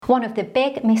One of the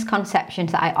big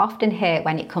misconceptions that I often hear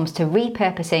when it comes to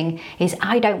repurposing is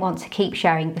I don't want to keep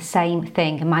sharing the same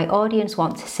thing and my audience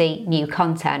want to see new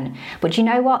content. But you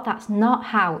know what? That's not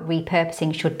how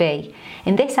repurposing should be.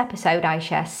 In this episode, I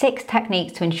share 6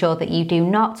 techniques to ensure that you do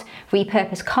not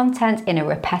repurpose content in a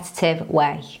repetitive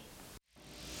way.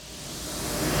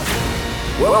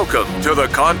 Welcome to the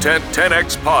Content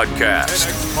 10X Podcast,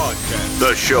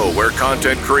 the show where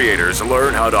content creators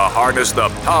learn how to harness the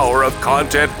power of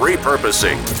content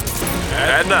repurposing.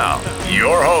 And now,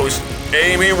 your host,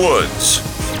 Amy Woods.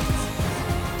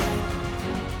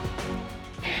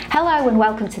 Hello and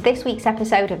welcome to this week's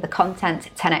episode of the Content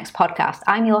 10X Podcast.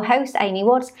 I'm your host, Amy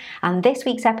Woods, and this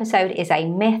week's episode is a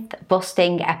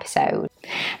myth-busting episode.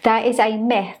 There is a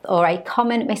myth or a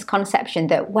common misconception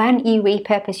that when you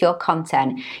repurpose your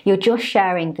content, you're just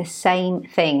sharing the same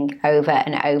thing over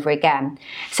and over again.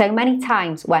 So many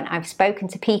times when I've spoken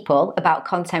to people about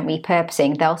content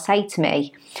repurposing, they'll say to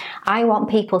me, I want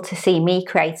people to see me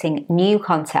creating new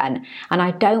content and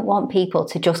I don't want people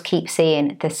to just keep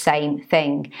seeing the same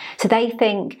thing. So they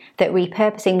think that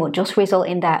repurposing will just result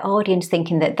in their audience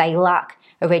thinking that they lack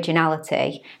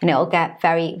originality and it'll get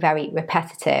very, very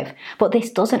repetitive. But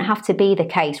this doesn't have to be the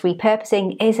case.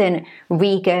 Repurposing isn't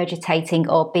regurgitating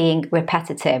or being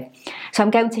repetitive. So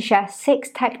I'm going to share 6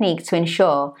 techniques to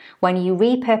ensure when you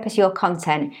repurpose your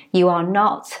content, you are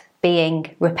not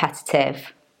being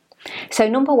repetitive. So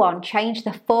number 1, change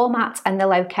the format and the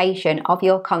location of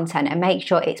your content and make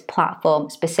sure it's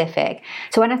platform specific.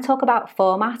 So when I talk about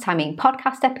format, I mean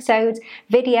podcast episodes,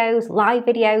 videos, live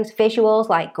videos, visuals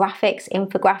like graphics,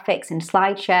 infographics and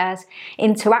slide shares,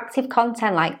 interactive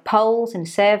content like polls and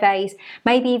surveys,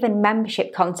 maybe even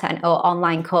membership content or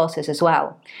online courses as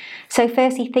well. So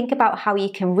firstly, think about how you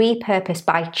can repurpose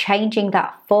by changing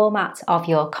that format of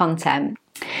your content.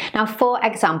 Now, for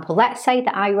example, let's say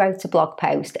that I wrote a blog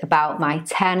post about my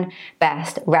 10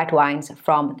 best red wines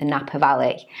from the Napa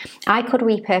Valley. I could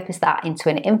repurpose that into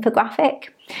an infographic.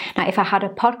 Now, if I had a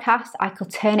podcast, I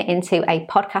could turn it into a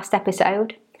podcast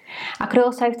episode. I could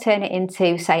also turn it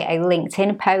into, say, a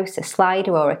LinkedIn post, a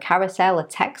slider or a carousel, a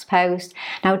text post.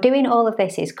 Now, doing all of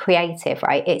this is creative,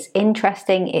 right? It's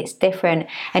interesting, it's different,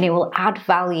 and it will add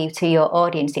value to your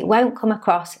audience. It won't come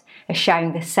across as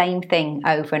sharing the same thing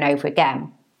over and over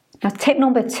again. Now, tip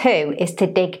number 2 is to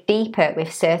dig deeper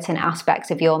with certain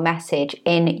aspects of your message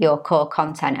in your core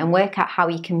content and work out how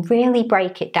you can really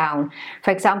break it down. For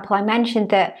example, I mentioned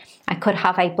that I could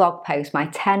have a blog post, my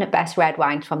 10 best red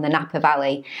wines from the Napa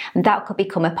Valley, and that could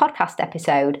become a podcast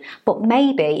episode, but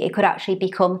maybe it could actually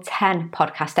become 10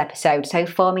 podcast episodes, so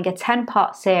forming a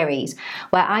 10-part series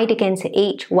where I dig into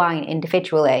each wine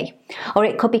individually. Or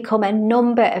it could become a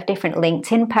number of different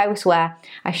LinkedIn posts where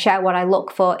I share what I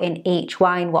look for in each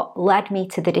wine, what led me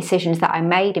to the decisions that I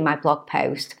made in my blog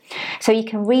post. So you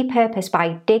can repurpose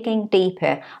by digging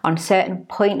deeper on certain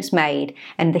points made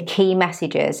and the key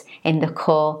messages in the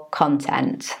core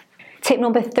content. Tip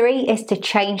number 3 is to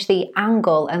change the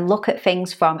angle and look at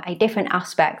things from a different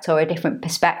aspect or a different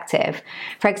perspective.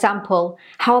 For example,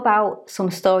 how about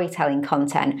some storytelling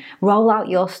content? Roll out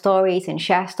your stories and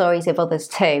share stories of others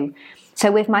too. So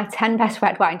with my 10 best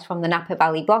red wines from the Napa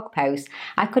Valley blog post,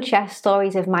 I could share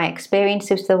stories of my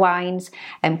experiences with the wines.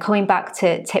 And coming back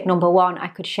to tip number 1, I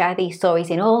could share these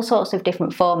stories in all sorts of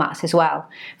different formats as well.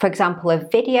 For example, a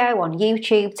video on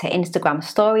YouTube to Instagram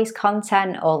stories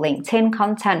content or LinkedIn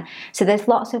content. So there's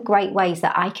lots of great ways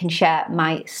that I can share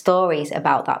my stories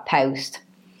about that post.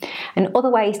 And other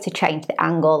ways to change the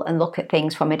angle and look at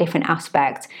things from a different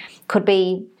aspect could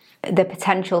be the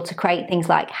potential to create things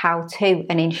like how-to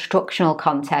and instructional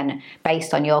content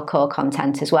based on your core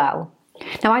content as well.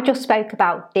 Now, I just spoke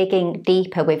about digging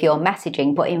deeper with your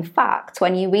messaging, but in fact,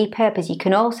 when you repurpose, you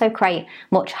can also create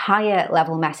much higher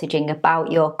level messaging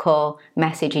about your core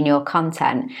message in your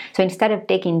content. So instead of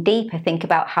digging deeper, think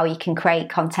about how you can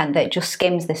create content that just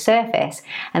skims the surface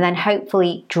and then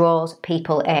hopefully draws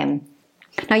people in.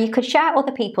 Now, you could share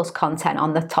other people's content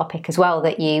on the topic as well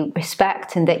that you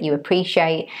respect and that you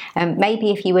appreciate.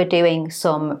 Maybe if you were doing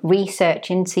some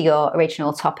research into your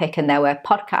original topic and there were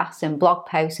podcasts and blog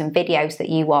posts and videos that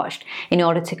you watched in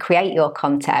order to create your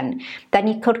content, then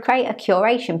you could create a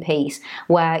curation piece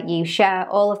where you share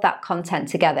all of that content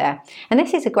together. And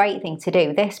this is a great thing to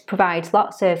do. This provides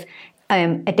lots of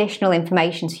additional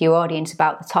information to your audience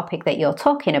about the topic that you're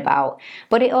talking about,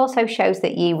 but it also shows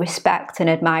that you respect and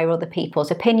admire other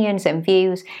people's opinions and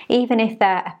views, even if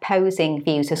they're opposing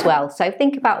views as well. So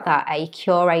think about that, a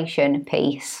curation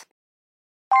piece.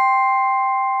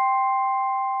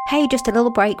 Hey, just a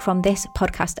little break from this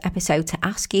podcast episode to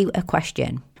ask you a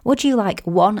question. Would you like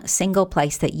one single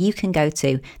place that you can go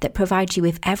to that provides you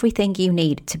with everything you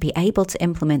need to be able to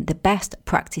implement the best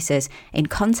practices in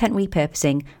content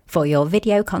repurposing for your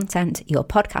video content, your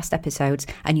podcast episodes,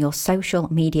 and your social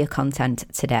media content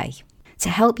today? To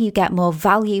help you get more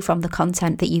value from the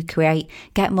content that you create,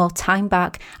 get more time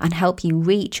back, and help you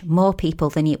reach more people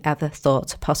than you ever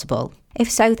thought possible. If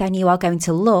so, then you are going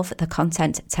to love the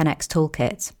Content 10x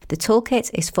Toolkit. The toolkit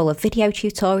is full of video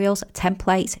tutorials,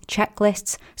 templates,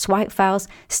 checklists, swipe files,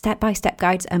 step-by-step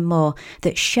guides and more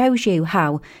that shows you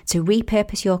how to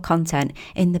repurpose your content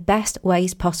in the best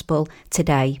ways possible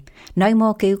today. No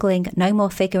more Googling, no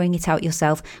more figuring it out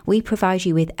yourself. We provide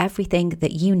you with everything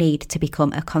that you need to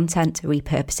become a content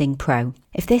repurposing pro.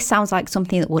 If this sounds like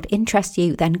something that would interest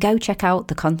you, then go check out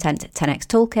the Content 10x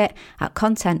Toolkit at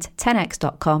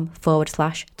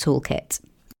content10x.com/toolkit.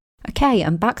 Okay,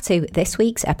 and back to this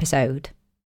week's episode.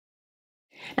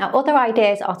 Now, other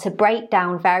ideas are to break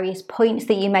down various points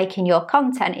that you make in your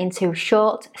content into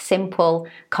short, simple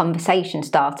conversation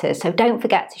starters. So don't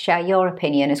forget to share your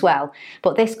opinion as well.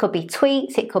 But this could be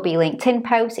tweets, it could be LinkedIn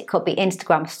posts, it could be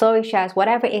Instagram story shares,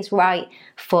 whatever is right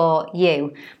for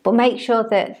you. But make sure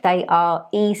that they are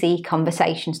easy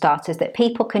conversation starters that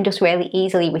people can just really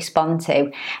easily respond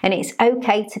to. And it's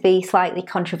okay to be slightly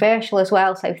controversial as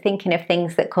well. So thinking of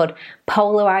things that could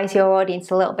polarize your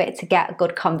audience a little bit to get a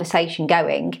good conversation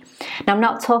going. Now, I'm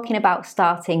not talking about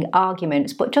starting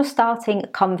arguments, but just starting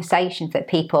conversations that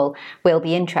people will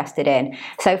be interested in.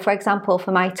 So, for example,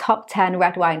 for my top 10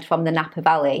 red wines from the Napa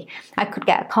Valley, I could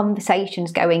get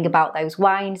conversations going about those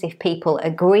wines if people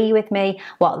agree with me,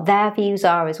 what their views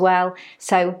are as well.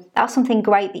 So that's something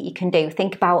great that you can do.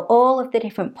 Think about all of the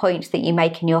different points that you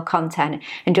make in your content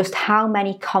and just how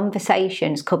many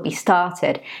conversations could be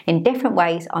started in different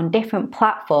ways on different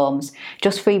platforms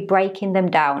just through breaking them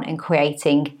down and creating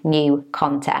new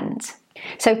content.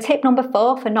 So tip number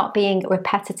 4 for not being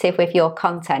repetitive with your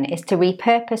content is to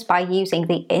repurpose by using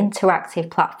the interactive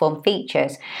platform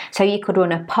features. So you could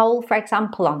run a poll, for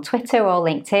example, on Twitter or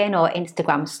LinkedIn or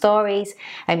Instagram stories,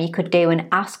 and you could do an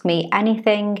Ask Me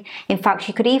Anything. In fact,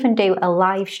 you could even do a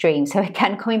live stream. So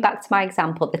again, coming back to my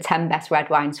example, the 10 best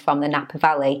red wines from the Napa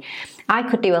Valley, I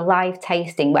could do a live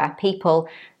tasting where people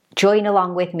join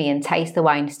along with me and taste the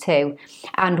wines too.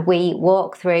 And we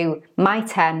walk through my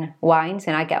 10 wines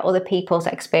and I get other people's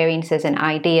experiences and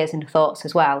ideas and thoughts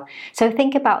as well. So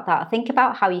think about that. Think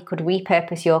about how you could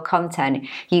repurpose your content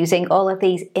using all of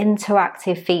these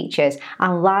interactive features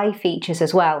and live features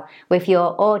as well with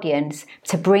your audience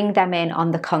to bring them in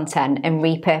on the content and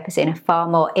repurpose in a far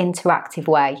more interactive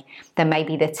way than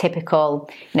maybe the typical,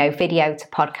 video to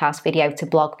podcast, video to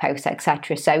blog post,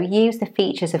 etc. So use the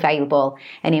features available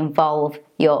and involve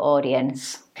your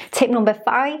audience. Tip number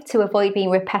 5 to avoid being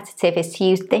repetitive is to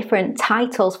use different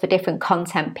titles for different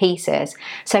content pieces.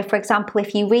 So for example,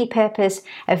 if you repurpose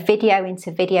a video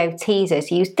into video teasers,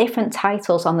 use different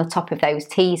titles on the top of those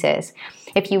teasers.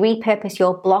 If you repurpose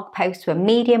your blog post to a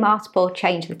Medium article,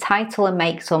 change the title and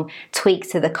make some tweaks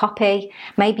to the copy.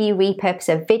 Maybe you repurpose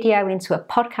a video into a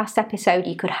podcast episode,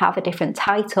 you could have a different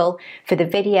title for the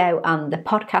video and the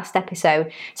podcast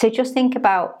episode. So just think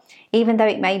about, even though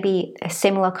it may be a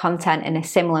similar content and a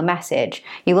similar message,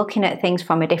 you're looking at things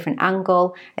from a different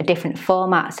angle, a different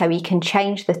format, so you can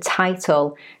change the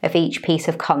title of each piece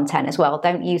of content as well.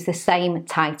 Don't use the same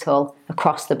title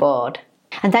across the board.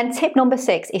 And then tip number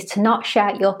 6 is to not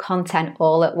share your content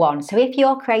all at once. So if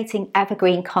you're creating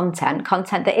evergreen content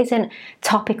that isn't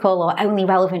topical or only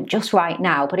relevant just right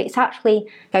now, but it's actually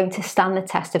going to stand the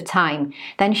test of time,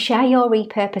 then share your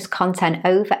repurposed content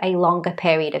over a longer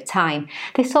period of time.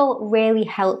 This will really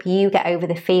help you get over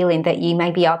the feeling that you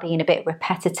maybe are being a bit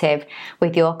repetitive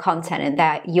with your content and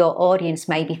that your audience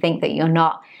maybe think that you're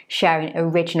not sharing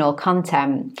original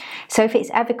content. So if it's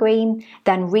evergreen,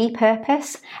 then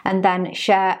repurpose and then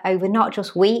share over not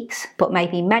just weeks, but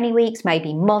maybe many weeks,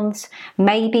 maybe months,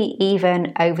 maybe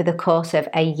even over the course of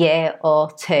a year or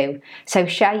 2. So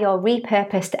share your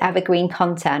repurposed evergreen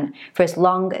content for as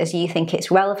long as you think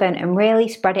it's relevant and really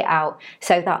spread it out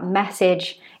so that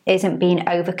message isn't being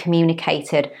over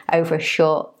communicated over a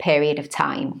short period of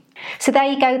time. So there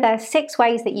you go, there's 6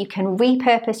 ways that you can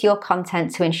repurpose your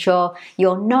content to ensure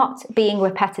you're not being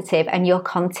repetitive and you're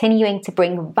continuing to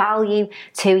bring value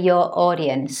to your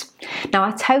audience. Now,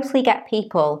 I totally get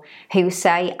people who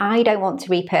say, I don't want to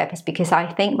repurpose because I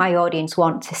think my audience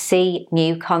want to see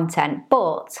new content,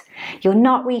 but you're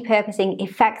not repurposing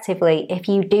effectively if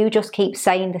you do just keep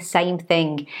saying the same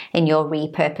thing in your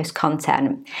repurposed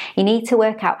content. You need to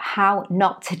work out how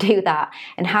not to do that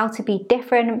and how to be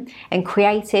different and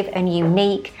creative and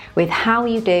unique with how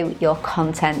you do your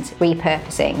content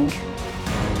repurposing.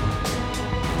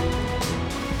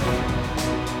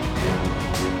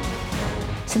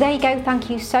 So there you go, thank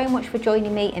you so much for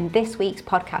joining me in this week's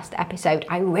podcast episode.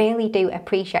 I really do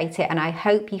appreciate it and I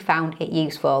hope you found it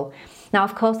useful. Now,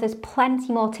 of course, there's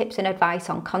plenty more tips and advice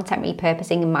on content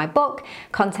repurposing in my book,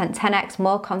 Content 10x,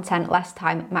 More Content, Less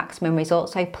Time, Maximum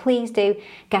Results. So please do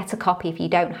get a copy if you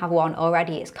don't have one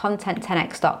already. It's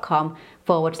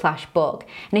content10x.com/book.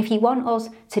 And if you want us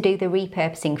to do the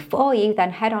repurposing for you,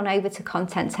 then head on over to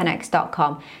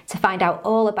content10x.com to find out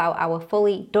all about our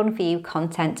fully done for you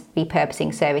content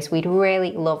repurposing service. We'd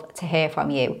really love to hear from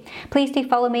you. Please do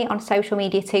follow me on social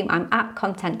media too. I'm at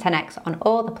Content10x on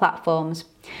all the platforms.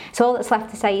 So all that's left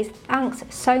to say is thanks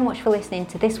so much for listening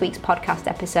to this week's podcast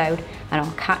episode, and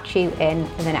I'll catch you in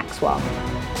the next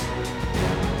one.